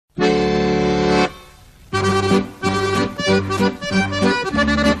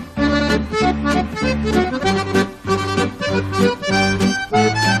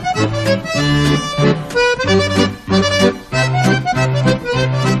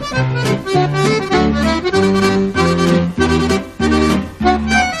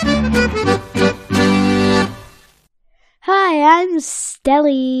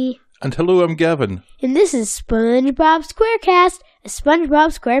Deli. And hello, I'm Gavin. And this is SpongeBob SquareCast, a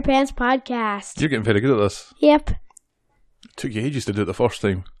SpongeBob SquarePants podcast. You're getting very good at this. Yep. It took you ages to do it the first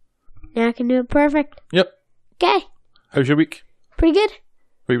time. Now I can do it perfect. Yep. Okay. How's your week? Pretty good.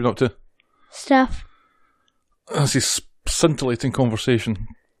 What have you been up to? Stuff. That's this scintillating conversation.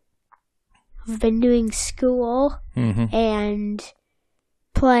 I've been doing school and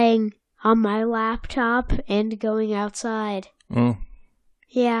playing on my laptop and going outside. Oh.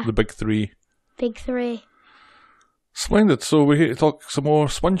 Yeah. The big three. Big three. Splendid. So we're here to talk some more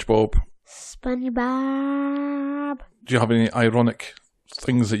SpongeBob. SpongeBob. Do you have any ironic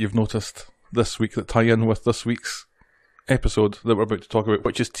things that you've noticed this week that tie in with this week's episode that we're about to talk about,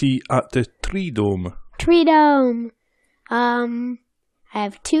 which is tea at the Treedome? Treedome. I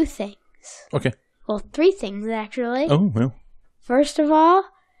have two things. Okay. Well, three things, actually. Oh, well. First of all,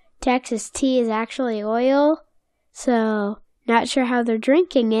 Texas tea is actually oil, so not sure how they're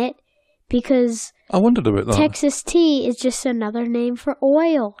drinking it, because I wondered about that. Texas tea is just another name for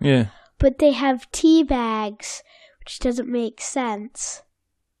oil. Yeah. But they have tea bags, which doesn't make sense.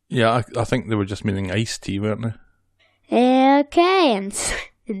 Yeah, I think they were just meaning iced tea, weren't they? Okay, and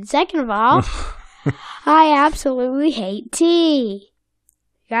second of all, I absolutely hate tea.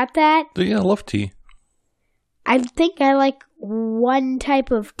 Got that? Yeah, I love tea. I think I like one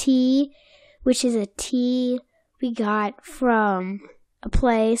type of tea, which is a tea we got from a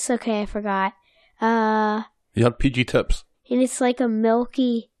place. Okay, I forgot. You had PG tips. And it's like a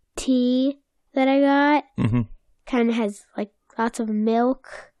milky tea that I got. Mm-hmm. Kind of has like lots of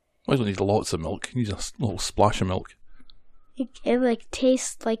milk. Well, you don't need lots of milk. You need a little splash of milk. It like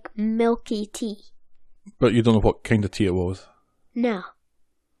tastes like milky tea. But you don't know what kind of tea it was. No.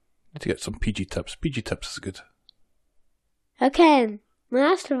 Need to get some PG tips. PG tips is good. Okay,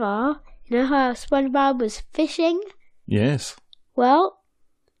 last of all, you know how SpongeBob was fishing? Yes. Well,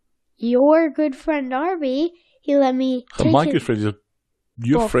 your good friend Arby, he let me take my good friend is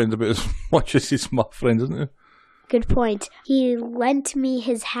your friend about as much as he's my friend, isn't he? Good point. He lent me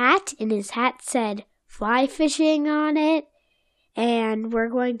his hat, and his hat said fly fishing on it, and we're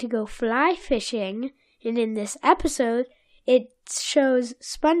going to go fly fishing, and in this episode, it shows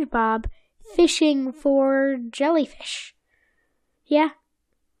SpongeBob fishing for jellyfish. Yeah.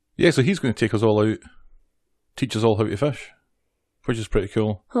 Yeah, so he's going to take us all out, teach us all how to fish, which is pretty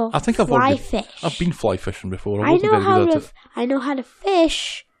cool. Well, I think I've been fly fishing before. I know how to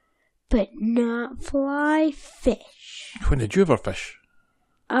fish, but not fly fish. When did you ever fish?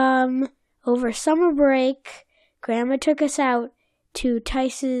 Over summer break, Grandma took us out to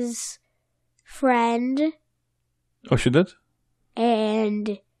Tice's friend. Oh, she did?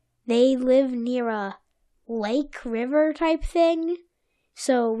 And they live near a lake, river type thing.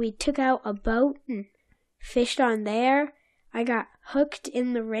 So we took out a boat and fished on there. I got hooked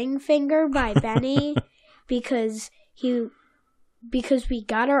in the ring finger by Benny because we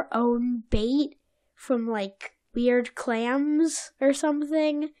got our own bait from like weird clams or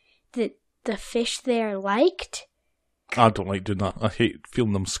something that the fish there liked. I don't like doing that. I hate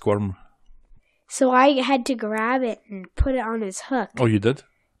feeling them squirm. So I had to grab it and put it on his hook. Oh, you did?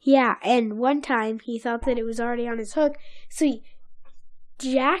 Yeah, and one time he thought that it was already on his hook, so he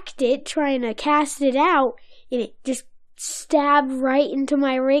jacked it trying to cast it out, and it just stabbed right into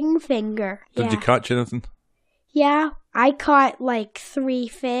my ring finger. Did you catch anything? Yeah, I caught like 3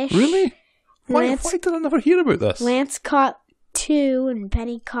 fish. Really? Why did I never hear about this? Lance caught 2, and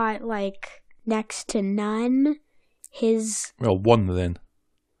Benny caught like next to none. Well, 1 then.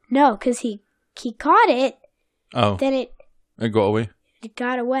 No, because he caught it. Oh. Then it got away. It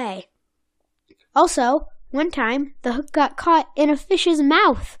got away. Also, one time, the hook got caught in a fish's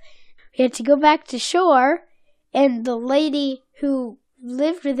mouth. We had to go back to shore, and the lady who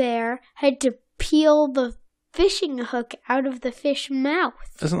lived there had to peel the fishing hook out of the fish mouth.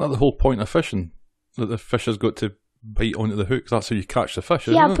 Isn't that the whole point of fishing? That the fish has got to bite onto the hook. That's how you catch the fish,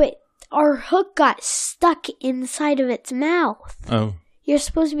 isn't it? Yeah, but our hook got stuck inside of its mouth. Oh. You're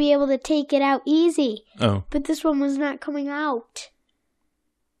supposed to be able to take it out easy. Oh. But this one was not coming out.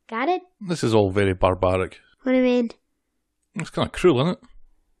 Got it? This is all very barbaric. What do you mean? It's kind of cruel, isn't it?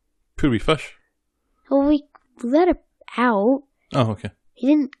 Poor wee fish. Well, we let it out. Oh, okay. We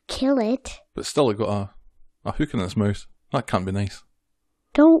didn't kill it. But still, it got a hook in its mouth. That can't be nice.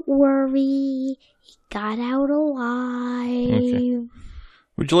 Don't worry. He got out alive. Okay.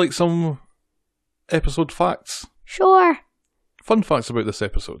 Would you like some episode facts? Sure. Fun facts about this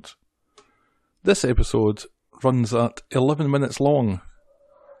episode. This episode runs at 11 minutes long.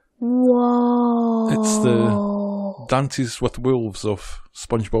 Whoa. It's the Dances with Wolves of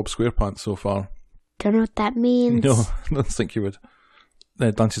SpongeBob SquarePants so far. Don't know what that means. No, I don't think you would.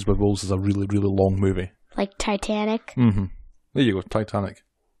 Dances with Wolves is a really, really long movie. Like Titanic? Mm-hmm. There you go, Titanic.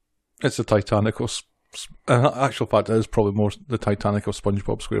 It's the Titanic of... actual fact, it is probably more the Titanic of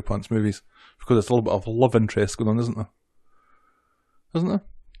SpongeBob SquarePants movies. Because there's a little bit of love interest going on, isn't there? Isn't there?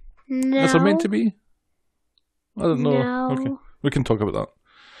 No. Is there meant to be? I don't know. No. Okay, we can talk about that.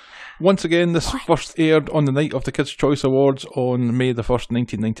 Once again, this first aired on the night of the Kids' Choice Awards on May the 1st,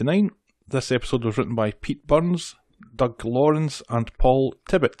 1999. This episode was written by Pete Burns, Doug Lawrence and Paul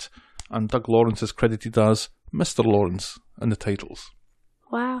Tibbett. And Doug Lawrence is credited as Mr. Lawrence in the titles.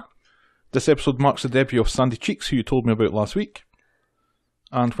 Wow. This episode marks the debut of Sandy Cheeks, who you told me about last week.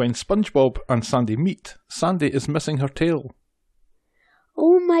 And when SpongeBob and Sandy meet, Sandy is missing her tail.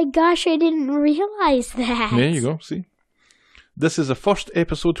 Oh my gosh, I didn't realize that. There you go, see? This is the first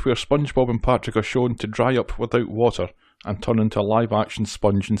episode where SpongeBob and Patrick are shown to dry up without water and turn into a live-action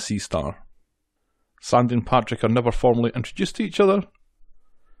sponge and sea star. Sandy and Patrick are never formally introduced to each other.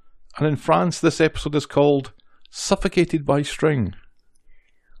 And in France, this episode is called Suffocated by String.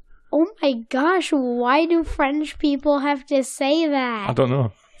 Oh my gosh, why do French people have to say that? I don't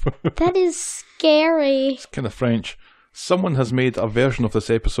know. That is scary. It's kind of French. Someone has made a version of this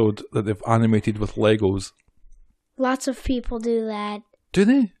episode that they've animated with Legos. Lots of people do that. Do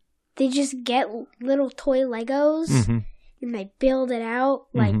they? They just get little toy Legos and they build it out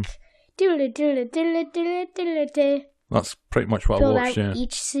like doodle-doodle-doodle-doodle-doodle-doodle. That's pretty much what Build I watched, out yeah.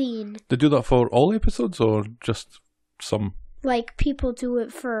 each scene. They do that for all episodes or just some? Like, people do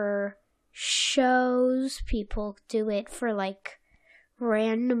it for shows, people do it for, like,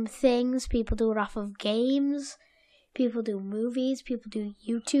 random things, people do it off of games, people do movies, people do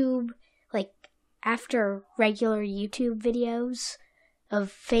YouTube, like, after regular YouTube videos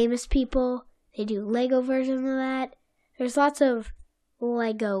of famous people, they do Lego versions of that. There's lots of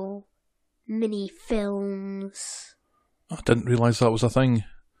Lego mini films. I didn't realise that was a thing.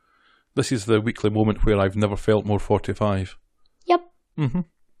 This is the weekly moment where I've never felt more 45. Yep. And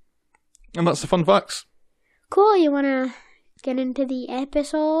that's the fun facts. Cool, you want to get into the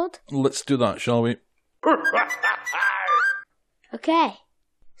episode? Let's do that, shall we? Okay.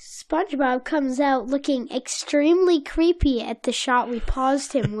 SpongeBob comes out looking extremely creepy at the shot we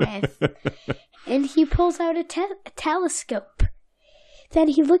paused him with. And he pulls out a telescope. Then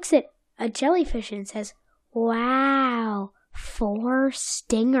he looks at a jellyfish and says, "Wow, 4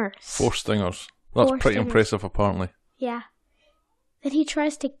 stingers." 4 stingers. That's Four pretty stingers. impressive, apparently. Yeah. Then he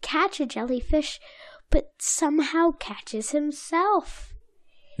tries to catch a jellyfish, but somehow catches himself.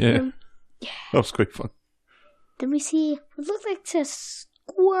 Yeah. That was quite fun. Then we see what looks like a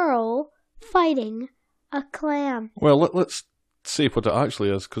squirrel fighting a clam. Well, let's see what it actually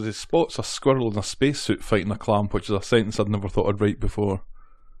is, because he spots a squirrel in a spacesuit fighting a clam, which is a sentence I'd never thought I'd write before.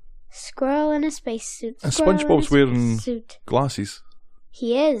 Squirrel in a spacesuit. And SpongeBob's wearing glasses.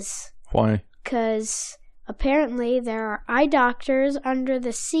 He is. Why? Because apparently there are eye doctors under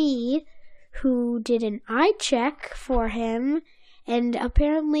the sea who did an eye check for him, and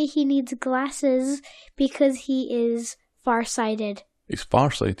apparently he needs glasses because he is farsighted. He's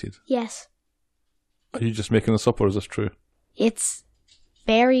farsighted? Yes. Are you just making this up, or is this true? It's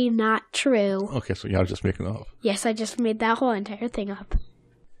very not true. Okay, so you are just making it up. Yes, I just made that whole entire thing up.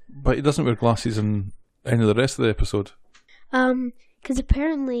 But he doesn't wear glasses in any of the rest of the episode. Because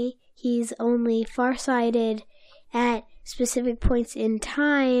apparently he's only farsighted at specific points in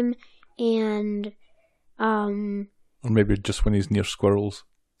time, and, Or maybe just when he's near squirrels.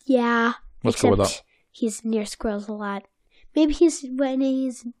 yeah. Let's go with that. He's near squirrels a lot. Maybe he's when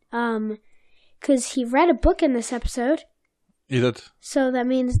he's, because he read a book in this episode. He did. So that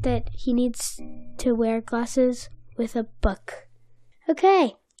means that he needs to wear glasses with a book.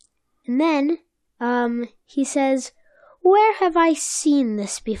 Okay. And then, he says, "Where have I seen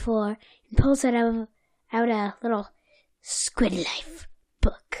this before?" And pulls out a little Squid Life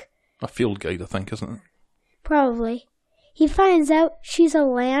book. A field guide, I think, isn't it? Probably. He finds out she's a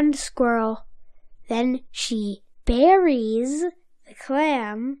land squirrel. Then she buries the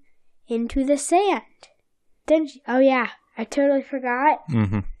clam into the sand. Then, oh yeah, I totally forgot.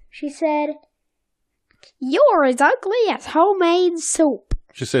 She said, "You're as ugly as homemade soap."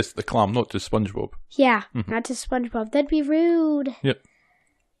 She says to the clam, not to SpongeBob. Yeah, not to SpongeBob. That'd be rude. Yep.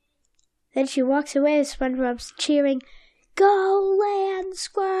 Then she walks away as SpongeBob's cheering, "Go land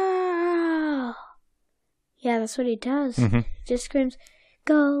squirrel!" Yeah, that's what he does. He just screams,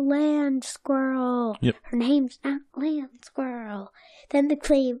 "Go land squirrel!" Yep. Her name's not Land Squirrel. Then the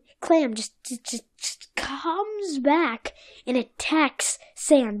clam just comes back and attacks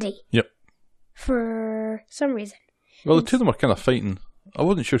Sandy. Yep. For some reason. Well, the two of them are kind of fighting. I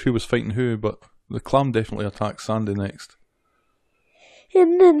wasn't sure who was fighting who, but the clam definitely attacks Sandy next.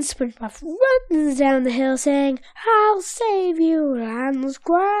 And then SpongeBob runs down the hill saying, I'll save you, land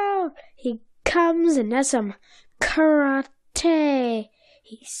squirrel. He comes and does some karate.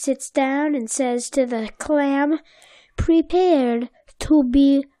 He sits down and says to the clam, prepared to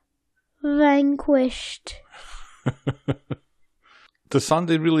be vanquished. Does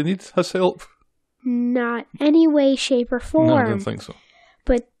Sandy really need his help? Not any way, shape, or form. No, I don't think so.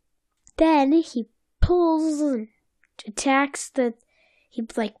 But then he pulls and attacks he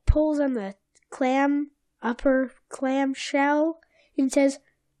pulls on the upper clam shell and says,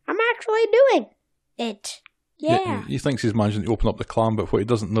 I'm actually doing it. Yeah. He thinks he's managing to open up the clam, but what he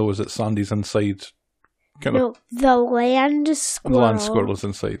doesn't know is that Sandy's inside. The land squirrel. The land squirrel is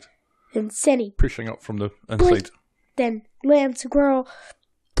inside. And Sandy pushing up from the inside. Then land squirrel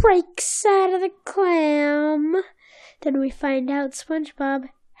breaks out of the clam. Then we find out SpongeBob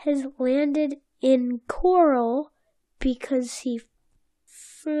has landed in coral because he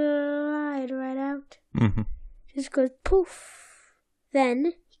flied right out. Mm-hmm. Just goes poof.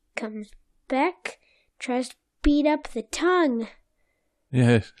 Then he comes back, tries to beat up the tongue.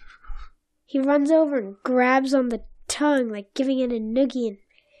 Yes. He runs over and grabs on the tongue, like giving it a noogie, and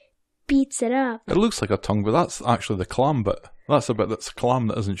beats it up. It looks like a tongue, but that's actually the clam bit. That's a bit that's clam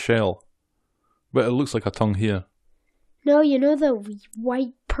that isn't shell. But it looks like a tongue here. No, you know the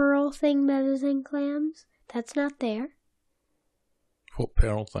white pearl thing that is in clams? That's not there. What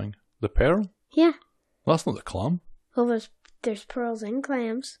pearl thing? The pearl? Yeah. Well, that's not the clam. Well, there's pearls in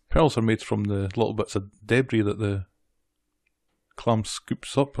clams. Pearls are made from the little bits of debris that the clam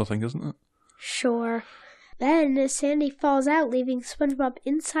scoops up, I think, isn't it? Sure. Then Sandy falls out, leaving SpongeBob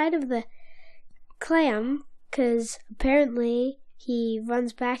inside of the clam, because apparently he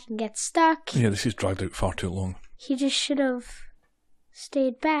runs back and gets stuck. Yeah, this is dragged out far too long. He just should have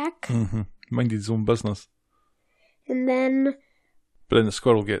stayed back. Mm-hmm. Minded his own business. And then... But then the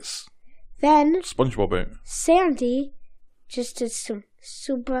squirrel gets SpongeBob out. Sandy just did some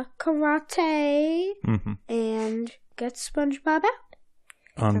super karate and gets SpongeBob out.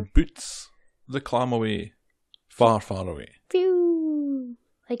 And boots the clam away. Far, far away. Phew!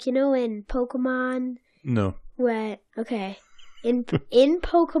 Like, you know, in Pokemon? No. Okay. In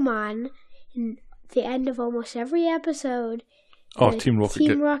Pokemon, in the end of almost every episode, Team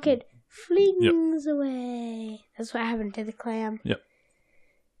Rocket flings away. That's what happened to the clam. Yep.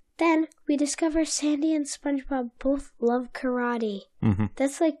 Then we discover Sandy and SpongeBob both love karate. Mm-hmm.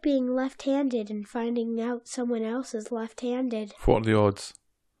 That's like being left-handed and finding out someone else is left-handed. What are the odds?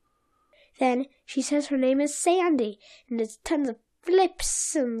 Then she says her name is Sandy, and there's tons of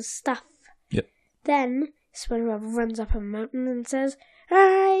flips and stuff. Yep. Then SpongeBob runs up a mountain and says,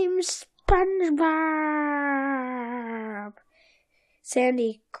 I'm SpongeBob.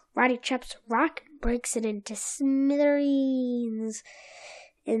 Sandy karate chops a rock and breaks it into smithereens.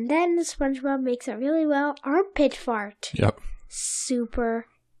 And then SpongeBob makes a really well armpit fart. Yep. Super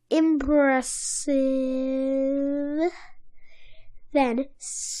impressive. Then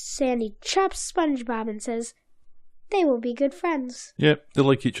Sandy chops SpongeBob and says, they will be good friends. Yep, they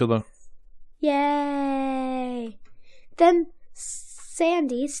like each other. Yay! Then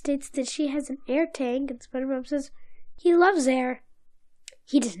Sandy states that she has an air tank, and SpongeBob says, he loves air.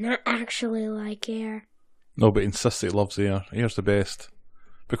 He does not actually like air. No, but he insists he loves air. Air's the best.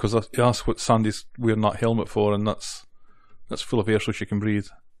 Because he asks what Sandy's wearing that helmet for, and that's full of air so she can breathe.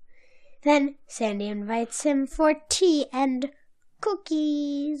 Then Sandy invites him for tea and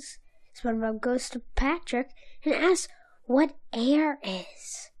cookies. SpongeBob goes to Patrick and asks what air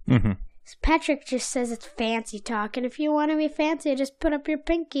is. Mm-hmm. Patrick just says it's fancy talk, and if you want to be fancy, just put up your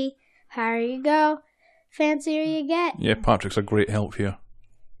pinky. Here you go. Fancier you get. Yeah, Patrick's a great help here.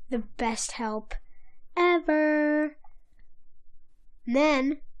 The best help ever.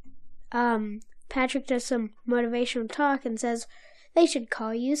 And then, Patrick does some motivational talk and says, they should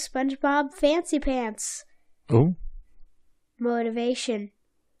call you SpongeBob Fancy Pants. Oh? Motivation.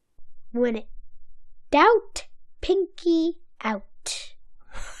 When it doubt, pinky out.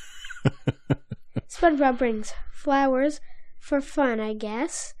 SpongeBob brings flowers for fun, I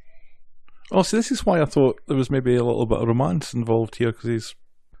guess. Oh, see, this is why I thought there was maybe a little bit of romance involved here, because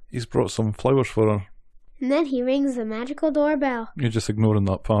he's brought some flowers for her. And then he rings the magical doorbell. You're just ignoring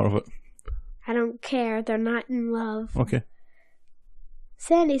that part of it. I don't care. They're not in love. Okay.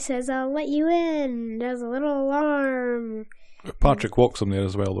 Sandy says, I'll let you in. There's a little alarm. Patrick walks him there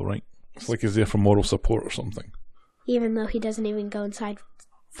as well, though, right? It's like he's there for moral support or something. Even though he doesn't even go inside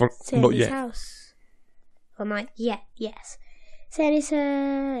Sandy's house. Well, not yet, yes. Sandy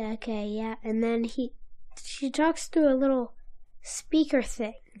said, okay, yeah. And then she talks through a little speaker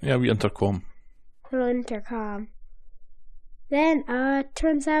thing. Yeah, we intercom. Little intercom. Then,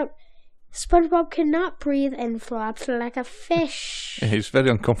 turns out SpongeBob cannot breathe and flops like a fish. He's very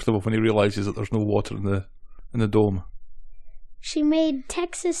uncomfortable when he realises that there's no water in the dome. She made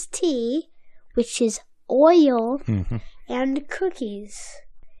Texas tea, which is oil, and cookies.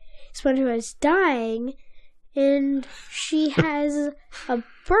 SpongeBob is dying, and she has a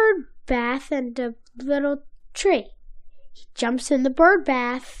bird bath and a little tree. He jumps in the bird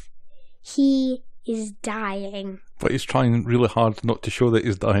bath. He is dying. But he's trying really hard not to show that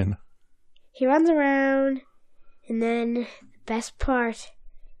he's dying. He runs around, and then the best part,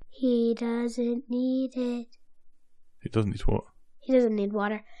 he doesn't need it. He doesn't need what? He doesn't need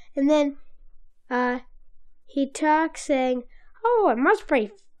water. And then he talks saying, "Oh, it must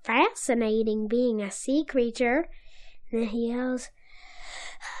be fascinating being a sea creature." And then he yells,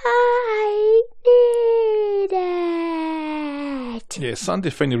 "I need it." Yeah, Sandy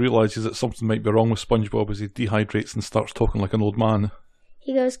finally realises that something might be wrong with SpongeBob as he dehydrates and starts talking like an old man.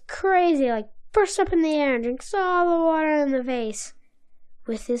 He goes crazy, like bursts up in the air and drinks all the water in the face.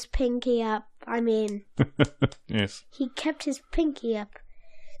 With his pinky up. Yes. He kept his pinky up.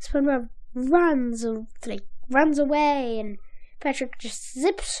 SpongeBob runs away, and Patrick just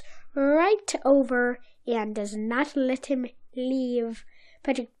zips right over and does not let him leave.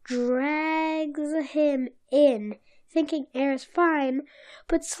 Patrick drags him in, thinking air is fine,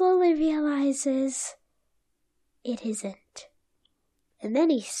 but slowly realizes it isn't. And then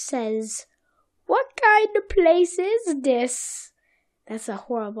he says, "What kind of place is this?" That's a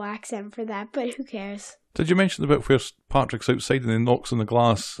horrible accent for that, but who cares? Did you mention the bit where Patrick's outside and he knocks on the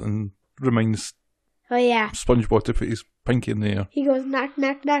glass and reminds SpongeBob to put his pinky in the air? He goes, "Knock,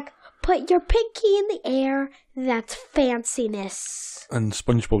 knock, knock. Put your pinky in the air. That's fanciness." And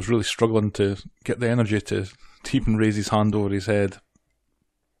SpongeBob's really struggling to get the energy to even raise his hand over his head.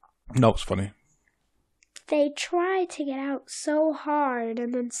 No, it's funny. They try to get out so hard,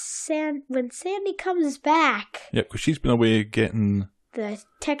 and then when Sandy comes back... Yeah, because she's been away getting... the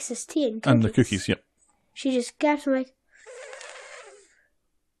Texas tea and cookies. And the cookies, yep. She just gets them like...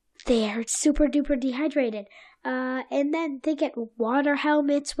 They're super duper dehydrated. And then they get water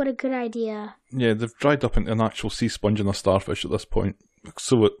helmets. What a good idea. Yeah, they've dried up into an actual sea sponge and a starfish at this point.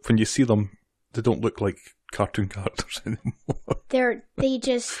 So when you see them, they don't look like cartoon characters anymore. They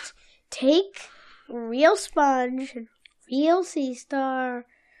just take real sponge and real sea star,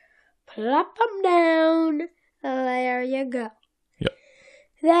 plop them down, there you go. Yep.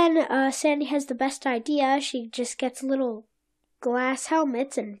 Then Sandy has the best idea. She just gets little glass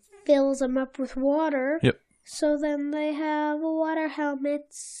helmets and fills them up with water. Yep. So then they have water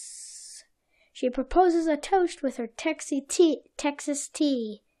helmets. She proposes a toast with her Texas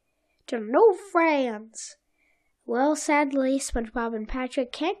tea to no friends. Well, sadly, SpongeBob and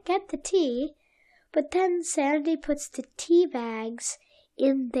Patrick can't get the tea, but then Sandy puts the tea bags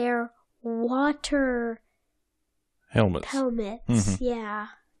in their water helmets. Mm-hmm. Yeah.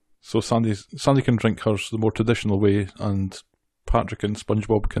 So Sandy can drink hers the more traditional way, and Patrick and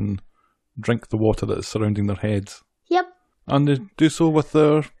SpongeBob can drink the water that is surrounding their heads. Yep. And they do so with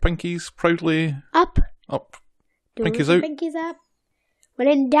their pinkies proudly up. Pinkies out. Pinkies up. When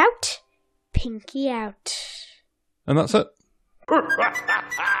in doubt, pinky out. And that's it.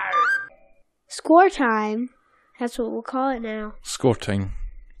 Score time. That's what we'll call it now. Score time.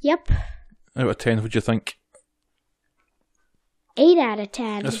 Yep. Out of 10, what do you think? 8 out of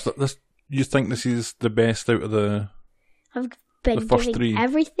 10. You think this is the best out of the been first giving 3?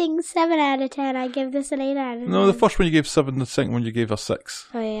 everything 7 out of 10. I give this an 8 out of 10. No, the first one you gave 7, the second one you gave a 6.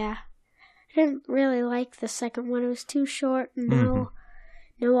 Oh, yeah. I didn't really like the second one. It was too short and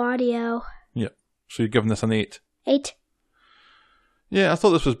no audio. Yeah. So you're giving this an 8? 8. Yeah, I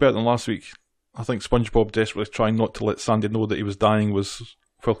thought this was better than last week. I think SpongeBob desperately trying not to let Sandy know that he was dying was,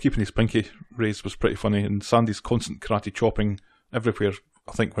 while keeping his pinky raised, was pretty funny. And Sandy's constant karate chopping everywhere,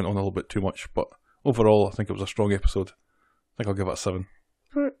 I think, went on a little bit too much. But overall, I think it was a strong episode. I think I'll give it a 7.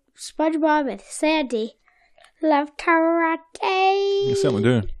 SpongeBob and Sandy love karate. You certainly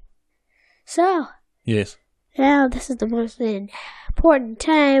do. So. Yes. Now, this is the most important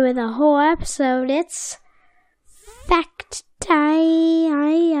time of the whole episode. It's fact time.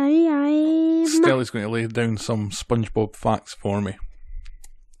 Stella's going to lay down some SpongeBob facts for me.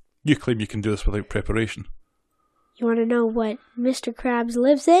 You claim you can do this without preparation. You want to know what Mr. Krabs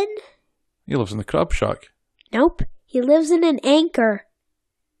lives in? He lives in the crab shack. Nope. He lives in an anchor.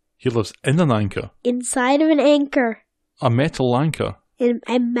 He lives in an anchor? Inside of an anchor. A metal anchor?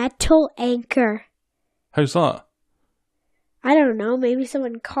 A metal anchor. How's that? I don't know. Maybe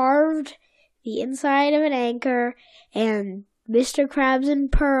someone carved the inside of an anchor, and Mr. Krabs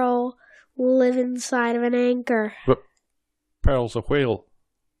and Pearl will live inside of an anchor. But Pearl's a whale.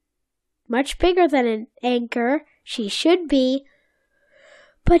 Much bigger than an anchor. She should be,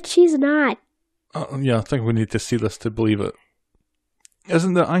 but she's not. Yeah, I think we need to see this to believe it.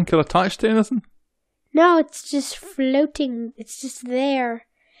 Isn't the anchor attached to anything? No, it's just floating. It's just there.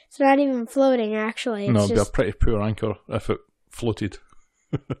 It's not even floating, actually. No, it'd be a pretty poor anchor if it floated.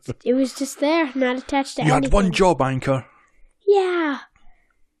 It was just there, not attached to anything. You had one job, anchor. Yeah.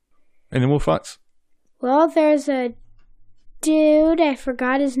 Any more facts? Well, there's a dude, I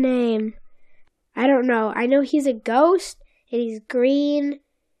forgot his name. I don't know. I know he's a ghost, and he's green,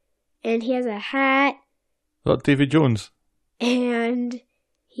 and he has a hat. Is that Davy Jones? And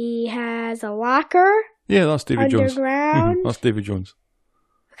he has a locker. Yeah, that's Davy Jones. Underground. That's Davy Jones.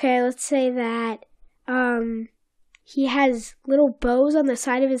 Okay, let's say that he has little bows on the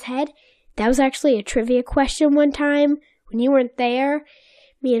side of his head. That was actually a trivia question one time when you weren't there.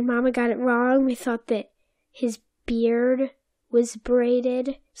 Me and Mama got it wrong. We thought that his beard was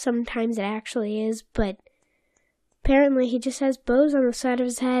braided. Sometimes it actually is, but apparently he just has bows on the side of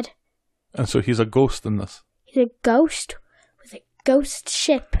his head. And so he's a ghost in this? He's a ghost with a ghost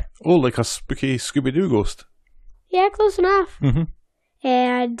ship. Oh, like a spooky Scooby-Doo ghost? Yeah, close enough. Mm-hmm.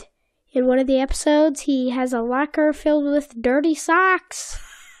 And in one of the episodes, he has a locker filled with dirty socks.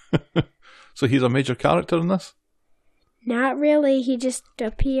 So he's a major character in this? Not really. He just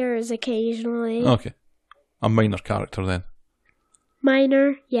appears occasionally. Okay. A minor character then.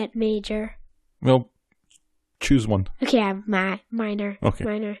 Minor, yet major. Well, choose one. Okay, minor. Okay.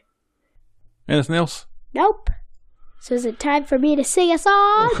 Minor. Anything else? Nope. So is it time for me to sing a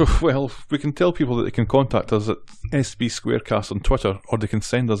song? Well, we can tell people that they can contact us at SB Squarecast on Twitter, or they can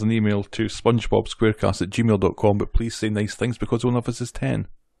send us an email to spongebobsquarecast@gmail.com, but please say nice things because one of us is 10.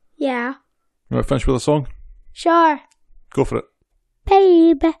 Yeah. You want to finish with a song? Sure. Go for it.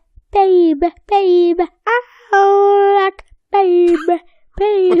 Baby, baby, baby, I like baby,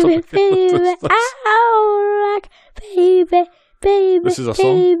 baby, baby, I like baby, baby, This is a song?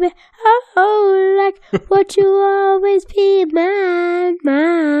 baby, oh, like what you always be, man.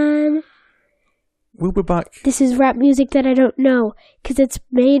 We'll be back. This is rap music that I don't know, because it's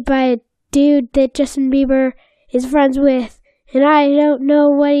made by a dude that Justin Bieber is friends with. And I don't know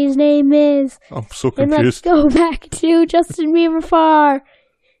what his name is. I'm so And let's confused. go back to Justin Bieber far.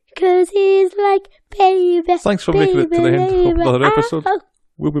 Because he's like, baby. Thanks for making it to the end of another episode.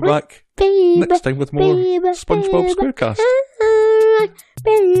 We'll be back next time with more SpongeBob Squarecast.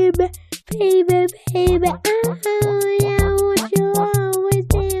 Baby, baby, baby.